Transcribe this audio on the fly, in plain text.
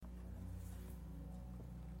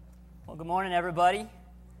Well, good morning, everybody.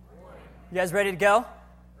 You guys ready to go?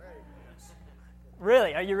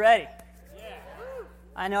 Really? Are you ready? Yeah.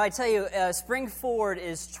 I know, I tell you, spring forward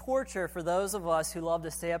is torture for those of us who love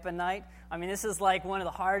to stay up at night. I mean, this is like one of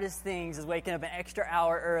the hardest things is waking up an extra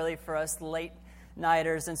hour early for us late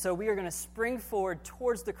nighters. And so we are going to spring forward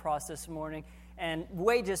towards the cross this morning. And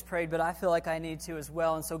Wade just prayed, but I feel like I need to as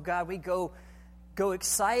well. And so, God, we go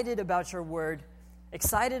excited about your word,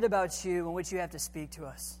 excited about you and what you have to speak to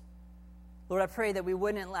us. Lord, I pray that we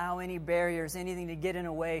wouldn't allow any barriers, anything to get in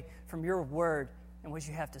the way from your word and what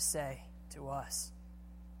you have to say to us.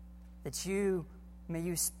 That may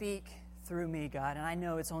you speak through me, God. And I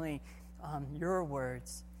know it's only your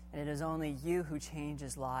words, and it is only you who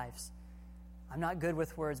changes lives. I'm not good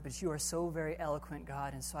with words, but you are so very eloquent,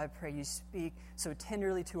 God. And so I pray you speak so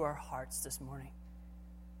tenderly to our hearts this morning.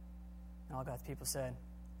 And all God's people said,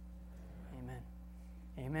 amen.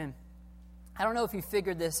 Amen. I don't know if you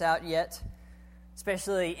figured this out yet,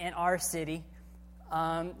 especially in our city.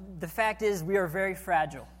 The fact is we are very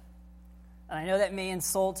fragile. And I know that may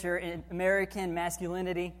insult your American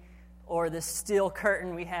masculinity or the steel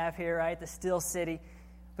curtain we have here, right? The steel city.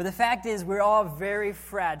 But the fact is we're all very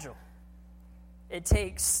fragile. It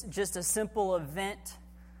takes just a simple event,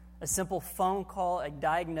 a simple phone call, a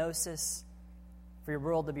diagnosis for your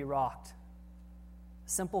world to be rocked. A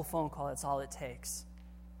simple phone call, that's all it takes.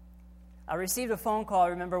 I received a phone call, I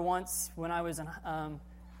remember once when I was a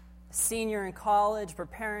senior in college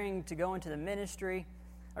preparing to go into the ministry.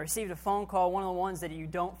 I received a phone call, one of the ones that you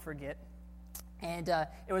don't forget. And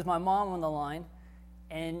it was my mom on the line,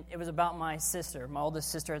 and it was about my sister, my oldest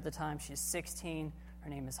sister at the time. She's 16. Her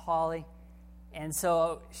name is Holly. And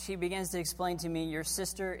so she begins to explain to me, your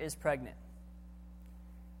sister is pregnant.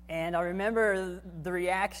 And I remember the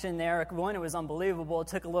reaction there. One, it was unbelievable. It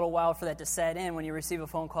took a little while for that to set in when you receive a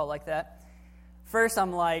phone call like that. First,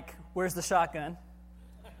 I'm like, where's the shotgun?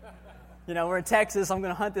 You know, we're in Texas. I'm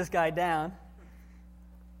going to hunt this guy down.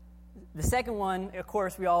 The second one, of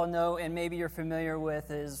course, we all know, and maybe you're familiar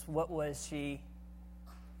with, is what was she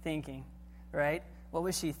thinking, right? What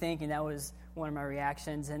was she thinking? That was one of my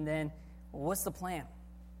reactions. And then, well, what's the plan?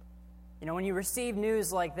 You know, when you receive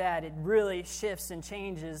news like that, it really shifts and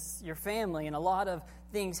changes your family, and a lot of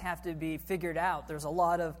things have to be figured out. There's a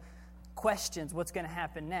lot of questions, what's going to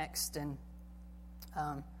happen next? And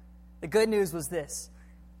the good news was this,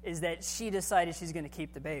 is that she decided she's going to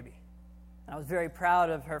keep the baby. And I was very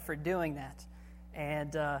proud of her for doing that.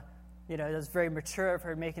 And, it was very mature of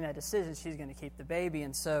her making that decision. She's going to keep the baby,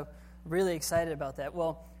 and so really excited about that.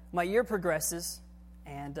 Well, my year progresses,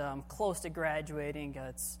 and I'm close to graduating.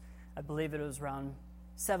 I believe it was around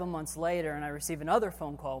 7 months later, and I receive another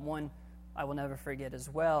phone call, one I will never forget as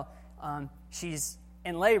well. She's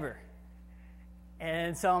in labor.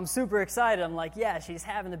 And so I'm super excited. I'm like, yeah, she's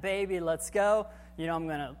having the baby. Let's go. You know, I'm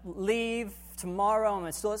going to leave tomorrow. I'm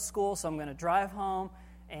still at school, so I'm going to drive home,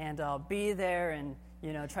 and I'll be there and,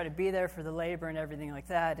 try to be there for the labor and everything like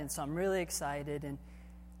that. And so I'm really excited. And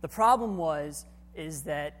the problem is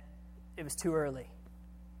that it was too early.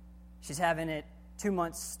 She's having it 2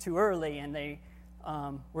 months too early, and they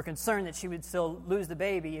were concerned that she would still lose the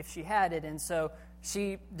baby if she had it, and so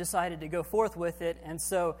she decided to go forth with it. And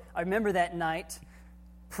so I remember that night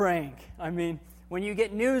praying. I mean, when you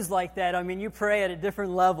get news like that, you pray at a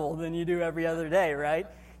different level than you do every other day, right?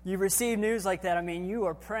 You receive news like that, you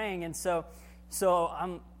are praying, and so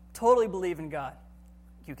I'm totally believing God.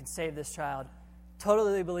 You can save this child.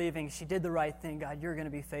 Totally believing she did the right thing. God, you're going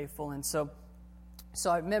to be faithful. And so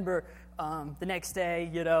I remember the next day,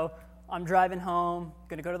 I'm driving home,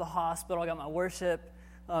 going to go to the hospital. I got my worship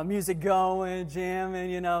music going,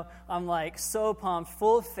 jamming, I'm like so pumped,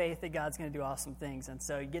 full of faith that God's going to do awesome things. And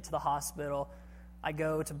so you get to the hospital. I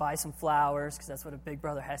go to buy some flowers because that's what a big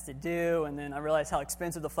brother has to do. And then I realize how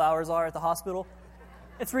expensive the flowers are at the hospital.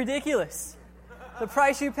 It's ridiculous. The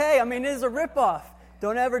price you pay, it is a ripoff.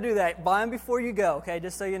 Don't ever do that. Buy them before you go, okay,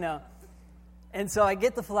 just so you know. And so I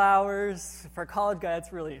get the flowers. For a college guy,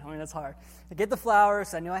 that's hard. I get the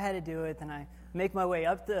flowers. I knew I had to do it. Then I make my way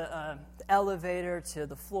up the elevator to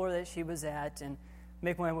the floor that she was at and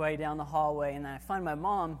make my way down the hallway. And then I find my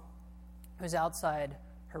mom who's outside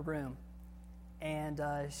her room. And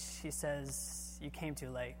she says, you came too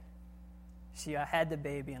late. She had the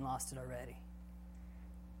baby and lost it already.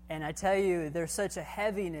 And I tell you, there's such a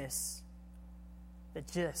heaviness that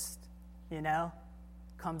just,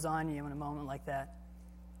 comes on you in a moment like that.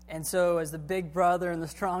 And so as the big brother and the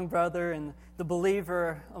strong brother and the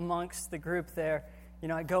believer amongst the group there,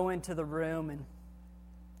 I go into the room,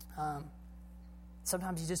 and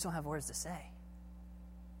sometimes you just don't have words to say.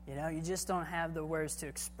 You just don't have the words to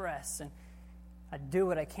express. And I do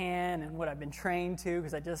what I can and what I've been trained to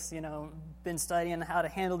because I just, been studying how to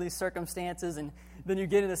handle these circumstances. And then you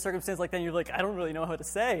get in a circumstance like that and you're like, I don't really know how to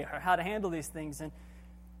say or how to handle these things. And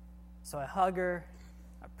so I hug her,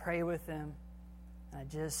 I pray with them, and I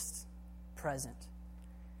just present.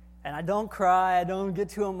 And I don't cry, I don't get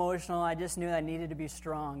too emotional. I just knew I needed to be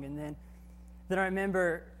strong. And then I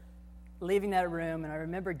remember leaving that room, and I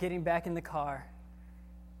remember getting back in the car,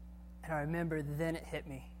 and I remember then it hit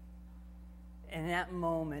me. In that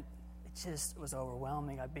moment, it just was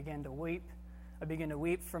overwhelming. I began to weep. I began to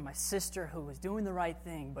weep for my sister who was doing the right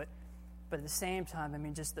thing, but at the same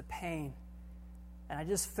time, just the pain. And I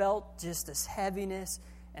just felt just this heaviness,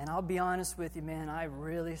 and I'll be honest with you, man, I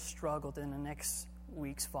really struggled in the next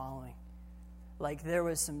weeks following. Like there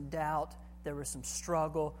was some doubt, there was some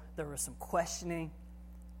struggle, there was some questioning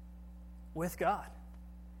with God.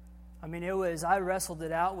 I wrestled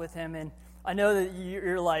it out with him, and I know that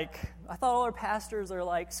you're like, I thought all our pastors are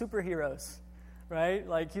like superheroes, right?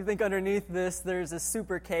 Like you think underneath this, there's a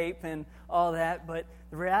super cape and all that, but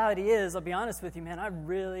the reality is, I'll be honest with you, man, I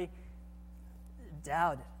really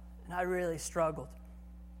doubted, and I really struggled,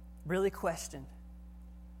 really questioned.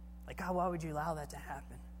 Like, God, why would you allow that to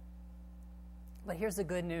happen? But here's the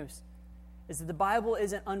good news, is that the Bible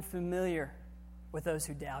isn't unfamiliar with those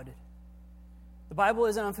who doubted. The Bible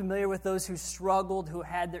isn't unfamiliar with those who struggled, who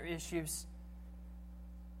had their issues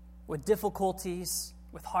with difficulties,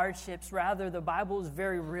 with hardships. Rather, the Bible is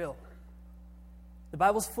very real. The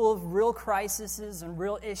Bible's full of real crises and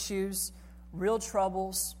real issues, real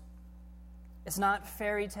troubles. It's not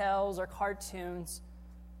fairy tales or cartoons,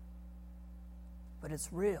 but it's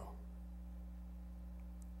real.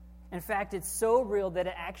 In fact, it's so real that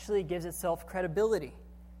it actually gives itself credibility.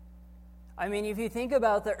 If you think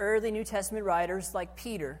about the early New Testament writers like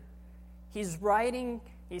Peter, he's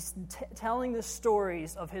telling the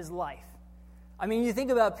stories of his life. You think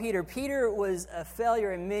about Peter. Peter was a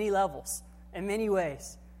failure in many levels, in many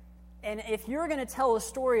ways. And if you're going to tell a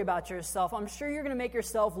story about yourself, I'm sure you're going to make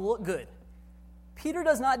yourself look good. Peter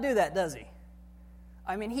does not do that, does he?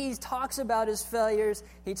 He talks about his failures,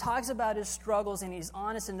 he talks about his struggles, and he's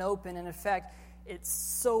honest and open. And in fact, it's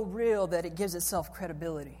so real that it gives itself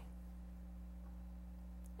credibility.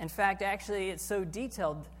 In fact, actually, it's so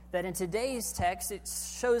detailed that in today's text, it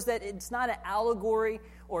shows that it's not an allegory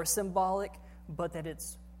or symbolic, but that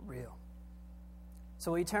it's real.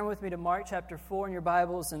 So will you turn with me to Mark chapter 4 in your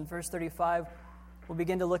Bibles, and verse 35, we'll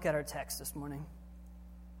begin to look at our text this morning.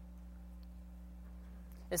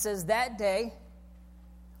 It says, that day,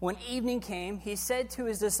 when evening came, he said to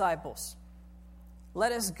his disciples,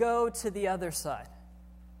 let us go to the other side.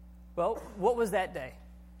 Well, what was that day?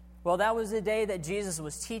 Well, that was the day that Jesus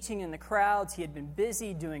was teaching in the crowds. He had been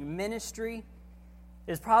busy doing ministry.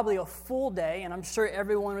 It was probably a full day, and I'm sure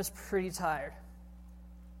everyone was pretty tired.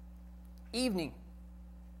 Evening.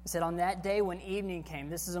 He said, on that day when evening came.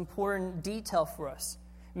 This is important detail for us,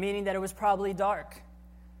 meaning that it was probably dark.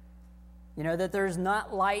 That there's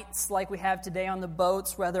not lights like we have today on the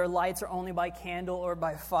boats, whether lights are only by candle or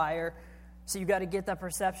by fire. So you've got to get that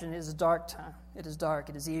perception. It is a dark time. It is dark.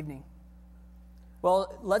 It is evening.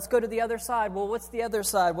 Well, let's go to the other side. Well, what's the other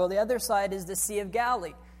side? Well, the other side is the Sea of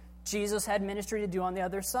Galilee. Jesus had ministry to do on the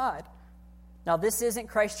other side. Now, this isn't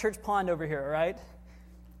Christ Church Pond over here, right?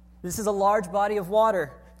 This is a large body of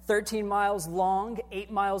water, 13 miles long,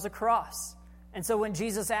 8 miles across. And so when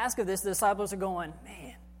Jesus asked of this, the disciples are going,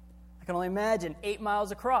 man, I can only imagine 8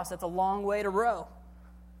 miles across. That's a long way to row.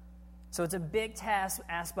 So it's a big task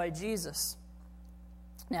asked by Jesus.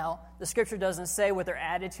 Now, the scripture doesn't say what their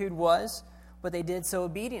attitude was, but they did so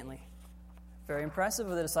obediently. Very impressive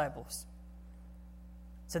of the disciples.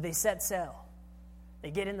 So they set sail.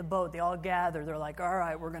 They get in the boat. They all gather. They're like, all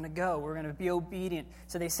right, we're going to go. We're going to be obedient.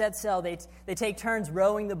 So they set sail. They take turns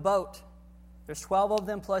rowing the boat. There's 12 of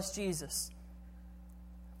them plus Jesus.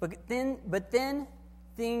 But then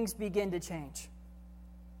things begin to change.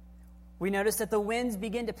 We notice that the winds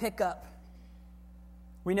begin to pick up.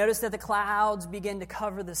 We notice that the clouds begin to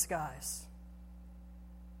cover the skies.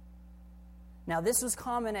 Now, this was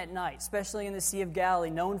common at night, especially in the Sea of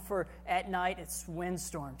Galilee, known for at night its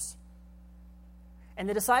windstorms. And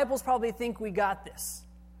the disciples probably think we got this.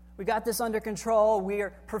 We got this under control. We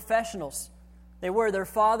are professionals. They were. Their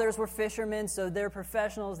fathers were fishermen, so they're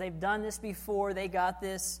professionals. They've done this before. They got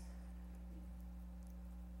this.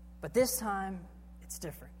 But this time, it's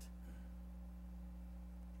different.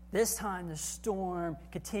 This time, the storm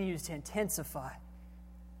continues to intensify.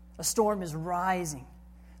 A storm is rising.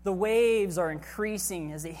 The waves are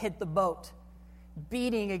increasing as they hit the boat,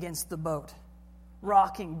 beating against the boat,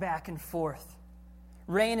 rocking back and forth.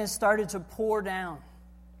 Rain has started to pour down.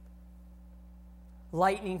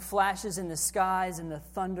 Lightning flashes in the skies and the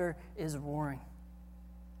thunder is roaring.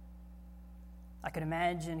 I can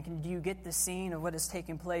imagine, do you get the scene of what is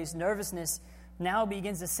taking place? Nervousness now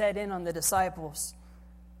begins to set in on the disciples,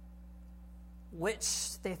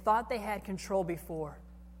 which they thought they had control before.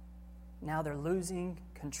 Now they're losing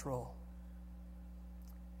control.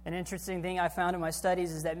 An interesting thing I found in my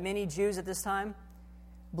studies is that many Jews at this time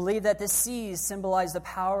believed that the seas symbolized the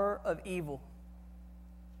power of evil.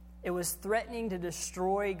 It was threatening to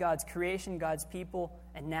destroy God's creation, God's people,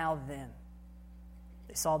 and now them.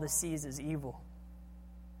 They saw the seas as evil.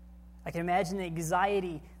 I can imagine the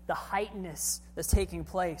anxiety, the heightenedness that's taking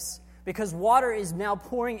place because water is now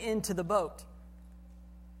pouring into the boat.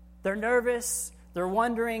 They're nervous. They're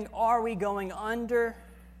wondering, are we going under?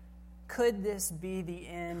 Could this be the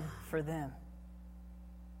end for them?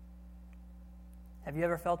 Have you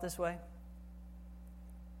ever felt this way?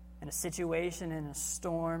 In a situation, in a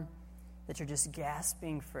storm, that you're just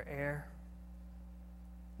gasping for air?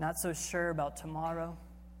 Not so sure about tomorrow?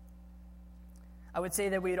 I would say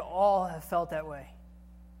that we'd all have felt that way.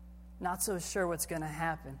 Not so sure what's going to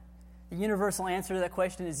happen. The universal answer to that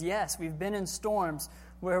question is yes. We've been in storms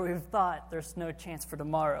where we've thought there's no chance for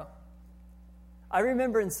tomorrow. I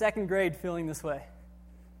remember in second grade feeling this way.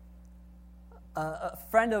 A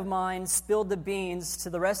friend of mine spilled the beans to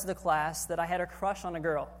the rest of the class that I had a crush on a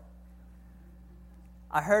girl.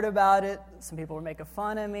 I heard about it. Some people were making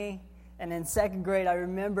fun of me. And in second grade, I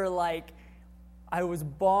remember I was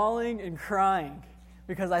bawling and crying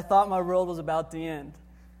because I thought my world was about to end.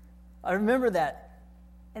 I remember that.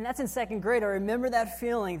 And that's in second grade. I remember that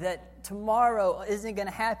feeling that tomorrow isn't going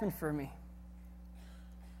to happen for me.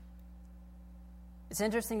 It's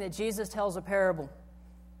interesting that Jesus tells a parable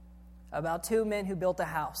about two men who built a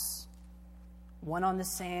house, one on the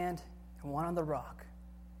sand and one on the rock.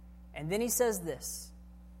 And then he says this,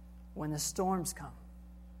 when the storms come.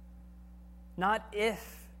 Not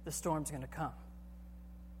if the storm's going to come,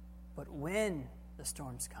 but when the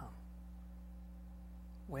storms come.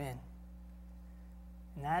 When.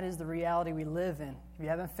 And that is the reality we live in. If you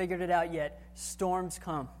haven't figured it out yet, storms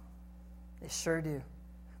come. They sure do.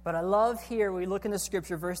 But I love here, we look in the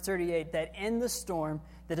scripture, verse 38, that in the storm,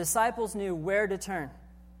 the disciples knew where to turn.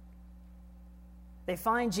 They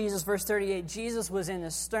find Jesus, verse 38, Jesus was in the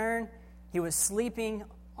stern. He was sleeping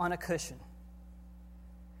on a cushion.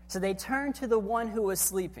 So they turned to the one who was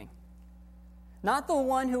sleeping. Not the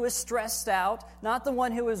one who was stressed out, not the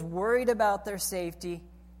one who was worried about their safety,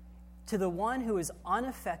 to the one who is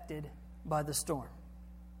unaffected by the storm.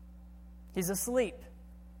 He's asleep.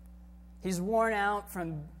 He's worn out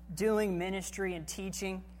from doing ministry and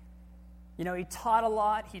teaching. You know, he taught a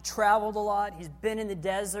lot. He traveled a lot. He's been in the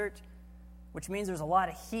desert, which means there's a lot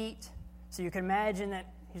of heat. So you can imagine that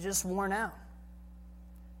he's just worn out.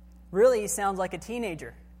 Really, he sounds like a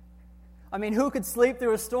teenager. I mean, who could sleep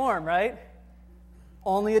through a storm, right?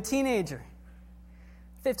 Only a teenager.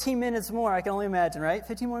 15 minutes more, I can only imagine, right?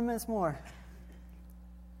 15 more minutes more.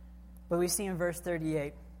 But we see in verse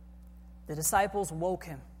 38, the disciples woke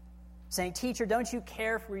him, saying, "Teacher, don't you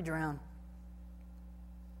care if we drown?"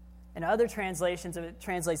 In other translations, it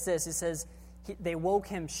translates this. It says, they woke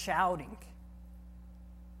him shouting.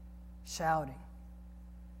 Shouting.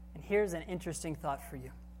 And here's an interesting thought for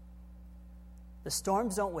you. The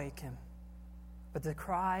storms don't wake him, but the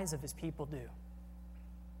cries of his people do.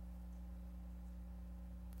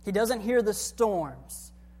 He doesn't hear the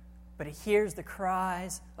storms, but he hears the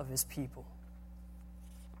cries of his people.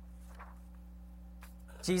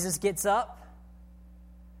 Jesus gets up,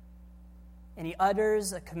 and he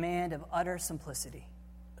utters a command of utter simplicity.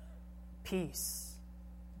 Peace,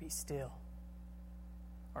 be still.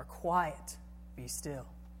 Or quiet, be still.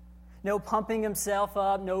 No pumping himself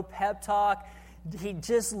up, no pep talk. He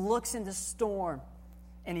just looks in the storm,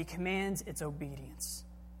 and he commands its obedience.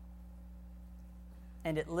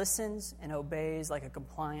 And it listens and obeys like a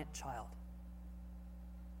compliant child.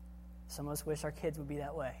 Some of us wish our kids would be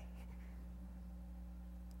that way.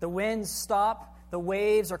 The winds stop. The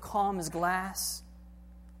waves are calm as glass.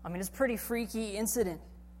 I mean, it's a pretty freaky incident.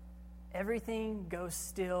 Everything goes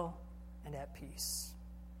still and at peace.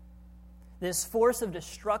 This force of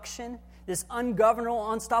destruction, this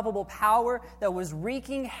ungovernable, unstoppable power that was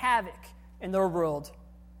wreaking havoc in their world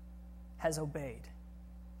has obeyed.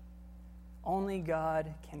 Only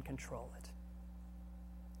God can control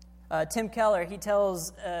it. Tim Keller, he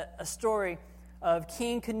tells a story of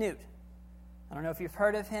King Canute. I don't know if you've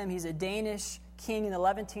heard of him. He's a Danish king in the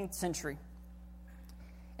 11th century.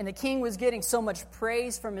 And the king was getting so much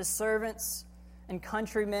praise from his servants and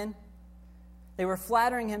countrymen. They were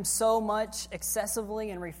flattering him so much excessively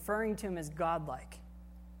and referring to him as godlike.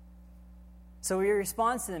 So he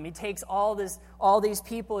responds to them. He takes all these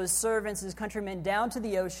people, his servants, his countrymen, down to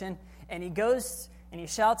the ocean, and he goes and he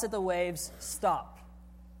shouts at the waves, "Stop."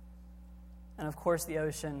 And of course the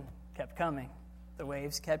ocean kept coming. The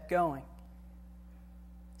waves kept going.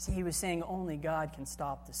 See, he was saying only God can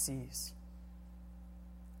stop the seas.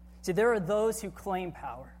 See, there are those who claim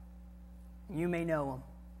power. You may know them.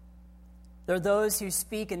 There are those who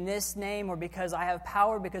speak in this name, or because I have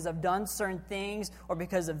power, because I've done certain things, or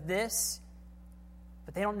because of this,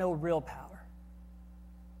 but they don't know real power.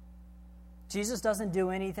 Jesus doesn't do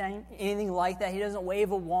anything like that. He doesn't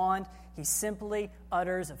wave a wand. He simply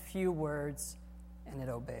utters a few words, and it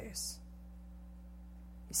obeys.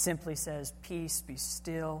 He simply says, "Peace, be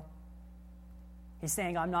still." He's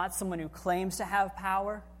saying, I'm not someone who claims to have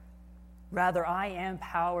power. Rather, I am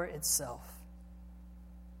power itself.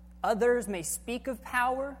 Others may speak of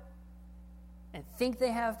power and think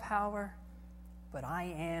they have power, but I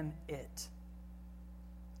am it.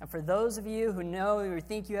 And for those of you who know or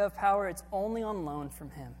think you have power, it's only on loan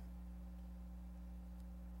from him.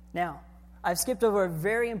 Now, I've skipped over a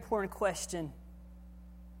very important question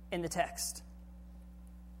in the text.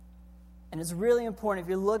 And it's really important if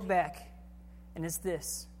you look back, and it's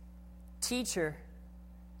this: Teacher,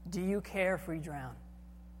 do you care if we drown?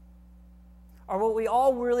 Or what we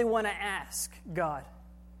all really want to ask God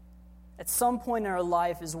at some point in our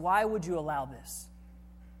life is, why would you allow this?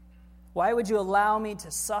 Why would you allow me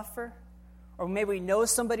to suffer? Or maybe we know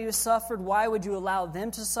somebody who suffered. Why would you allow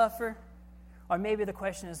them to suffer? Or maybe the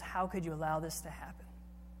question is, how could you allow this to happen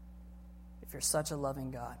if you're such a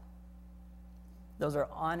loving God? Those are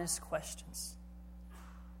honest questions.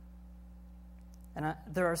 And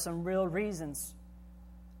there are some real reasons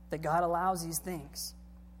that God allows these things.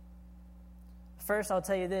 First, I'll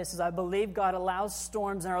tell you this, is I believe God allows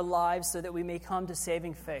storms in our lives so that we may come to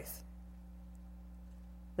saving faith.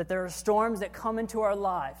 That there are storms that come into our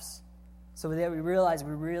lives so that we realize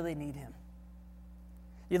we really need him.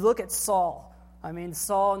 You look at Saul.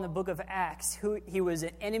 Saul in the book of Acts, he was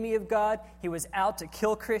an enemy of God. He was out to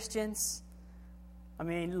kill Christians.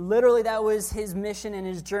 Literally that was his mission and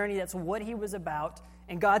his journey. That's what he was about.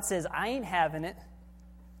 And God says, I ain't having it.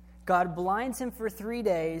 God blinds him for 3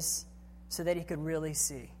 days so that he could really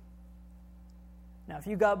see. Now, if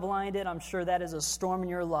you got blinded, I'm sure that is a storm in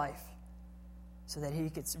your life so that he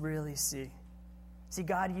could really see. See,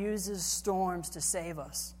 God uses storms to save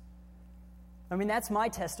us. That's my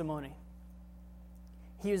testimony.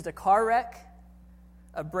 He used a car wreck,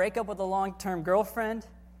 a breakup with a long-term girlfriend,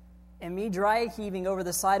 and me dry heaving over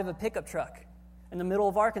the side of a pickup truck in the middle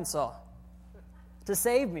of Arkansas to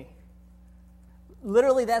save me.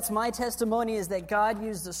 Literally, that's my testimony, is that God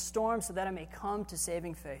used the storm so that I may come to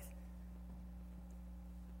saving faith.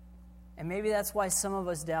 And maybe that's why some of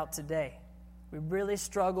us doubt today. We really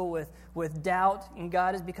struggle with doubt in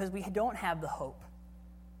God is because we don't have the hope.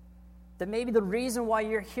 That maybe the reason why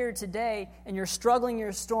you're here today and you're struggling in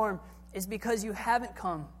your storm is because you haven't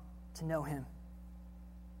come to know him.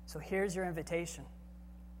 So here's your invitation.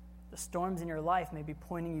 The storms in your life may be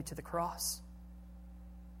pointing you to the cross.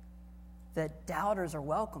 That doubters are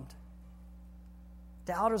welcomed.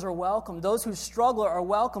 Doubters are welcome. Those who struggle are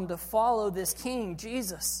welcome to follow this King,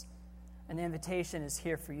 Jesus. And the invitation is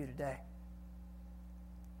here for you today.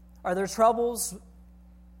 Are there troubles?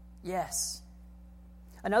 Yes.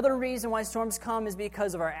 Another reason why storms come is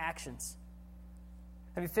because of our actions.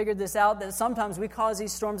 Have you figured this out? That sometimes we cause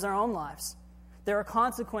these storms in our own lives. There are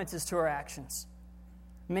consequences to our actions.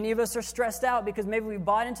 Many of us are stressed out because maybe we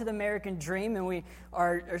bought into the American dream and we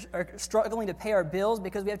are struggling to pay our bills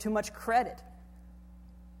because we have too much credit.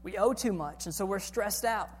 We owe too much, and so we're stressed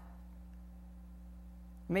out.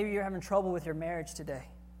 Maybe you're having trouble with your marriage today.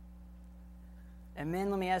 And men,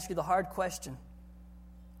 let me ask you the hard question.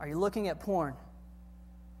 Are you looking at porn?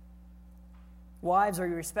 Wives, are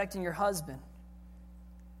you respecting your husband?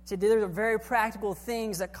 See, these are very practical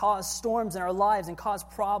things that cause storms in our lives and cause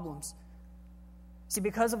problems. See,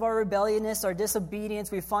 because of our rebelliousness, our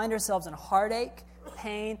disobedience, we find ourselves in heartache,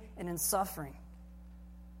 pain, and in suffering.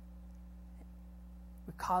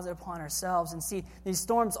 We cause it upon ourselves. And see, these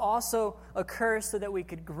storms also occur so that we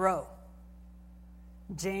could grow.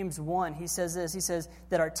 James 1, he says this. He says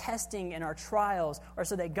that our testing and our trials are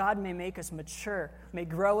so that God may make us mature, may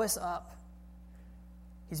grow us up.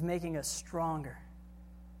 He's making us stronger.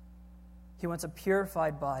 He wants a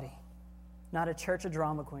purified body, not a church of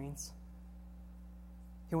drama queens.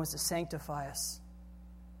 He wants to sanctify us.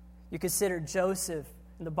 You consider Joseph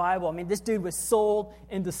in the Bible. This dude was sold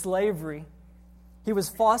into slavery. He was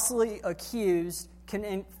falsely accused,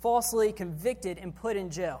 falsely convicted, and put in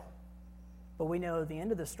jail. But we know the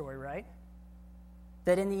end of the story, right?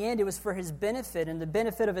 that in the end it was for his benefit and the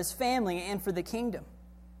benefit of his family and for the kingdom.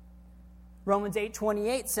 Romans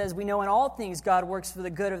 8:28 says, we know in all things God works for the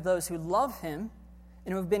good of those who love him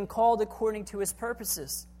and who have been called according to his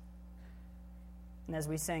purposes. And as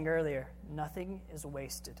we sang earlier, nothing is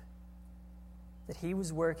wasted. That he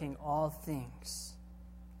was working all things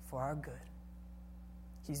for our good.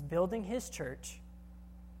 He's building his church,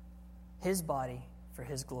 his body, for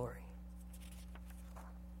his glory.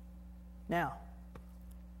 Now,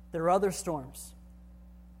 there are other storms.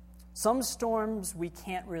 Some storms we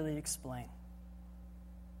can't really explain.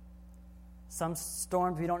 Some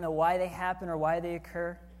storms we don't know why they happen or why they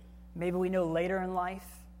occur. Maybe we know later in life,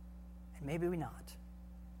 and maybe we not.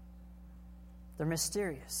 They're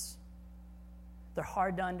mysterious. They're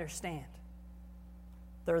hard to understand.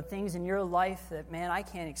 There are things in your life that, man, I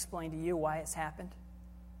can't explain to you why it's happened.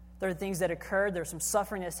 There are things that occurred. There's some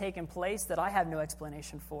suffering that's taken place that I have no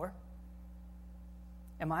explanation for.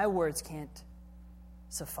 And my words can't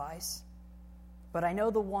suffice. But I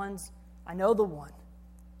know the one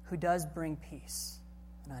who does bring peace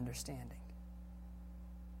and understanding.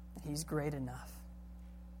 And he's great enough.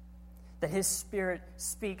 That his Spirit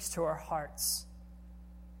speaks to our hearts.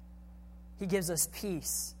 He gives us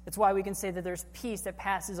peace. It's why we can say that there's peace that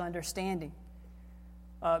passes understanding.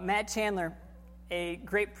 Matt Chandler, a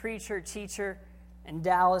great preacher, teacher in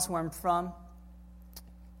Dallas, where I'm from,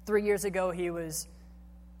 3 years ago he was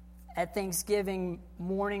at Thanksgiving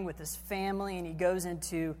morning with his family, and he goes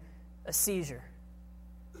into a seizure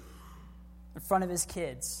in front of his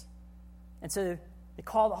kids. And so they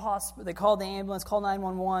call the hospital, they call the ambulance, call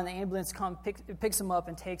 911. The ambulance picks him up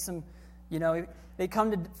and takes him. They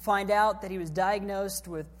come to find out that he was diagnosed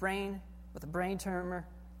with a brain tumor,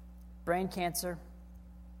 brain cancer.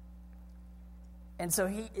 And so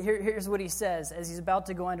here's what he says as he's about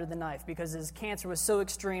to go under the knife, because his cancer was so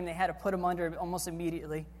extreme they had to put him under almost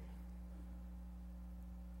immediately.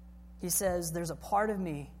 He says, there's a part of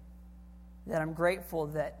me that I'm grateful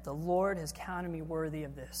that the Lord has counted me worthy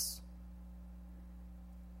of this.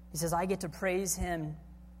 He says, I get to praise him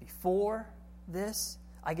before this,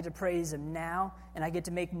 I get to praise him now, and I get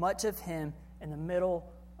to make much of him in the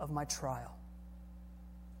middle of my trial.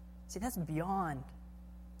 See, that's beyond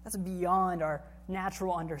our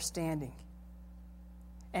natural understanding.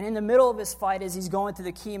 And in the middle of his fight, as he's going through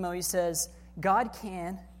the chemo, he says, God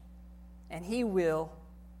can and he will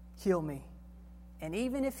heal me. And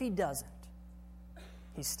even if he doesn't,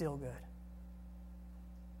 he's still good.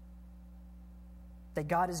 That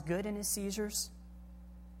God is good in his seizures.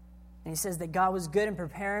 And he says that God was good in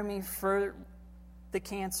preparing me for the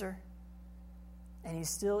cancer. And he's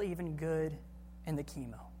still even good in the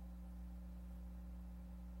chemo.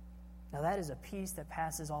 Now that is a peace that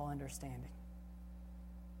passes all understanding.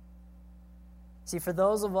 See, for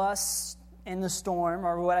those of us in the storm,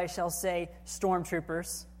 or what I shall say,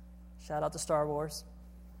 stormtroopers, shout out to Star Wars,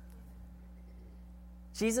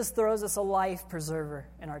 Jesus throws us a life preserver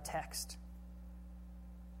in our text.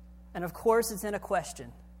 And of course, it's in a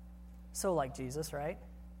question. So like Jesus, right?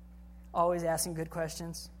 Always asking good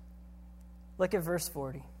questions. Look at verse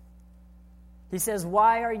 40. He says,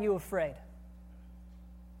 why are you afraid?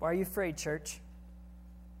 Why are you afraid, church?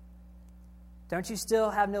 Don't you still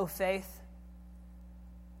have no faith?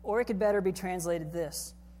 Or it could better be translated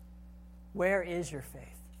this: where is your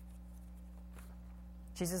faith?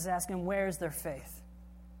 Jesus is asking, where is their faith?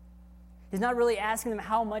 He's not really asking them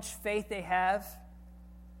how much faith they have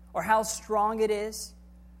or how strong it is,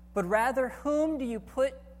 but rather, whom do you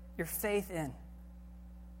put your faith in?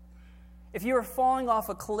 If you were falling off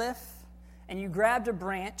a cliff and you grabbed a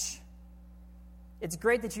branch, it's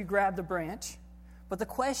great that you grabbed the branch, but the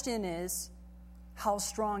question is, how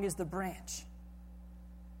strong is the branch?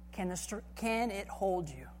 Can it hold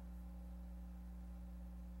you?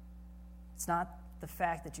 It's not the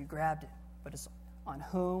fact that you grabbed it, but it's on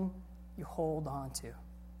whom you hold on to.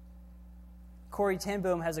 Corrie ten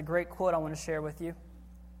Boom has a great quote I want to share with you.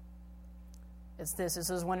 It's this. It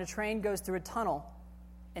says, when a train goes through a tunnel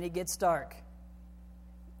and it gets dark,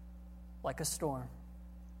 like a storm,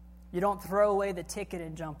 you don't throw away the ticket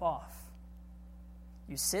and jump off.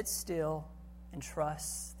 You sit still and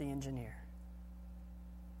trust the engineer.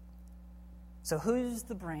 So who's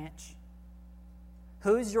the branch?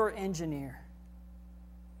 Who's your engineer?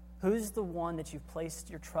 Who's the one that you've placed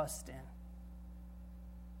your trust in?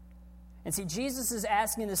 And see, Jesus is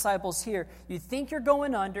asking the disciples here, you think you're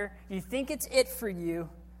going under, you think it's it for you.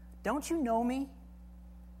 Don't you know me?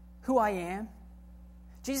 Who I am?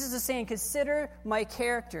 Jesus is saying, consider my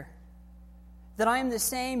character, that I am the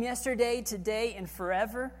same yesterday, today, and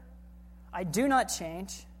forever. I do not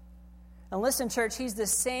change. And listen, church, He's the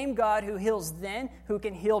same God who heals then, who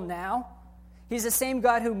can heal now. He's the same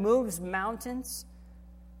God who moves mountains.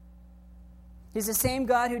 He's the same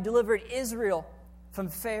God who delivered Israel from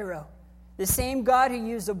Pharaoh. The same God who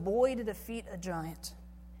used a boy to defeat a giant.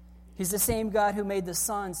 He's the same God who made the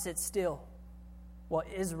sun sit still while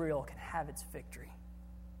Israel can have its victory.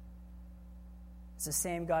 It's the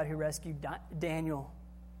same God who rescued Daniel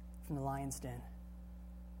from the lion's den.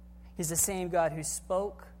 He's the same God who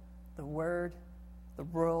spoke the word, the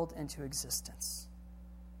world into existence.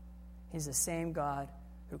 He's the same God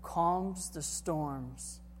who calms the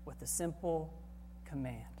storms with a simple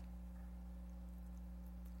command.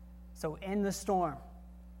 So in the storm,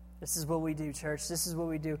 this is what we do, church. This is what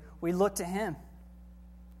we do. We look to Him.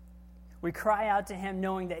 We cry out to Him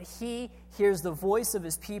knowing that He hears the voice of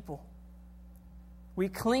His people. We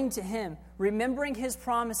cling to Him, remembering His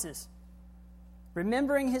promises.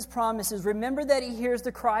 Remembering His promises. Remember that He hears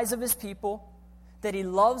the cries of His people, that He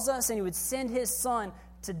loves us and He would send His Son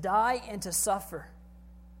to die and to suffer,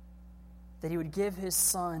 that He would give His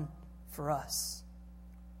Son for us.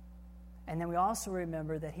 And then we also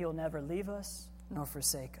remember that He'll never leave us nor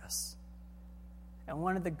forsake us. And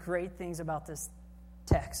one of the great things about this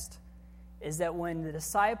text is that when the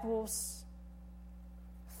disciples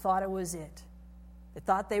thought it was it, they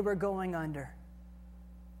thought they were going under,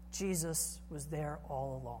 Jesus was there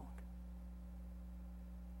all along.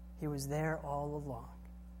 He was there all along.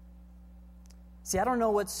 See, I don't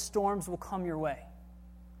know what storms will come your way.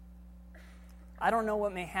 I don't know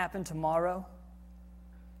what may happen tomorrow.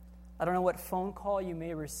 I don't know what phone call you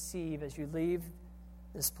may receive as you leave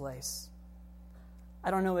this place.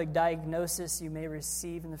 I don't know what diagnosis you may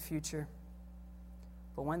receive in the future.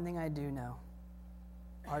 But one thing I do know,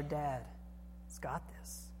 our dad has got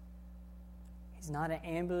this. He's not an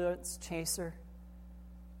ambulance chaser.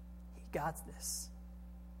 He got this.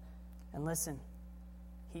 And listen,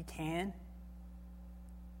 He can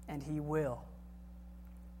and He will.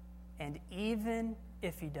 And even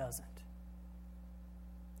if He doesn't,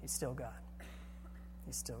 He's still God.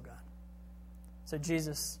 He's still God. So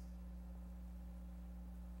Jesus,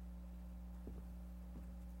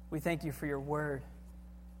 we thank You for Your word.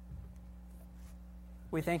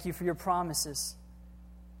 We thank You for Your promises.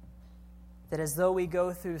 That as though we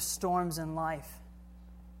go through storms in life,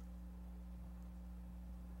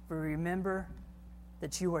 we remember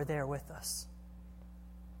that You are there with us.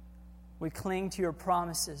 We cling to Your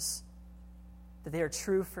promises, that they are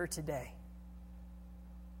true for today.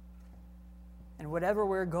 And whatever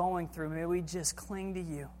we're going through, may we just cling to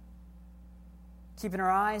You, keeping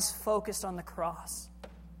our eyes focused on the cross,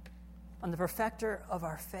 on the perfecter of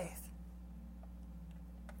our faith.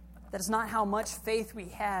 That is not how much faith we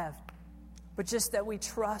have, but just that we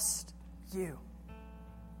trust You.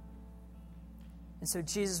 And so,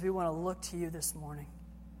 Jesus, we want to look to You this morning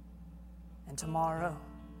and tomorrow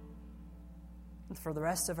and for the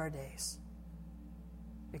rest of our days,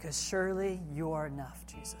 because surely You are enough,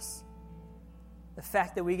 Jesus. The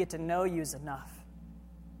fact that we get to know You is enough.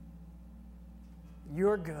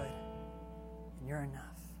 You're good, and You're enough.